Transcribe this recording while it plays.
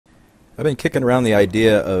I've been kicking around the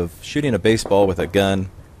idea of shooting a baseball with a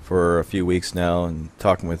gun for a few weeks now and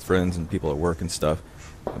talking with friends and people at work and stuff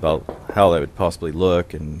about how that would possibly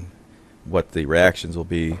look and what the reactions will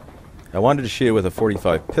be. I wanted to shoot it with a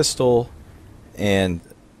 45 pistol, and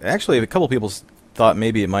actually a couple people thought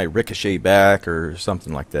maybe it might ricochet back or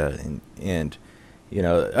something like that. And you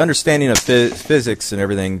know, understanding of physics and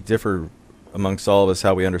everything differ amongst all of us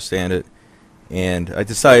how we understand it. And I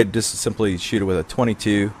decided just to simply shoot it with a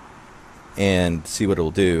 22 and see what it'll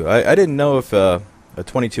do. I didn't know if a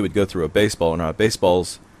 22 would go through a baseball or not.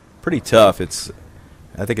 Baseball's pretty tough.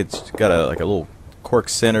 I think it's got like a little cork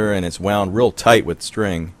center, and it's wound real tight with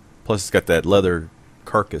string. Plus, it's got that leather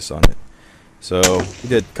carcass on it. So we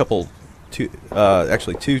did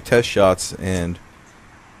actually two test shots, and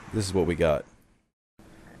this is what we got.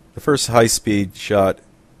 The first high-speed shot,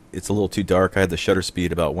 it's a little too dark. I had the shutter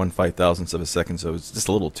speed about 1/5000th of a second, so it's just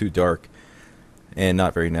a little too dark and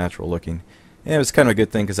not very natural looking. And it was kind of a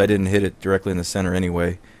good thing because I didn't hit it directly in the center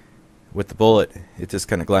anyway. With the bullet, it just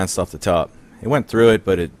kind of glanced off the top. It went through it,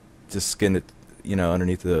 but it just skinned it, you know,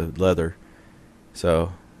 underneath the leather.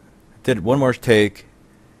 So I did one more take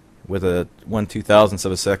with a 1/2000th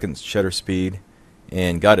of a second shutter speed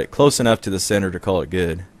and got it close enough to the center to call it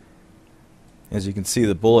good. As you can see,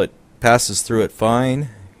 the bullet passes through it fine,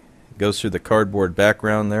 goes through the cardboard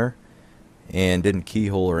background there, and didn't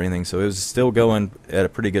keyhole or anything, so it was still going at a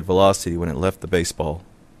pretty good velocity when it left the baseball.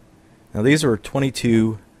 Now these are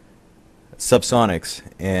 22 subsonics,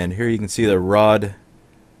 and here you can see the rod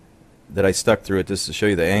that I stuck through it just to show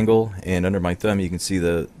you the angle, and under my thumb you can see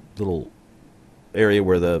the little area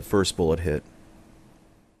where the first bullet hit.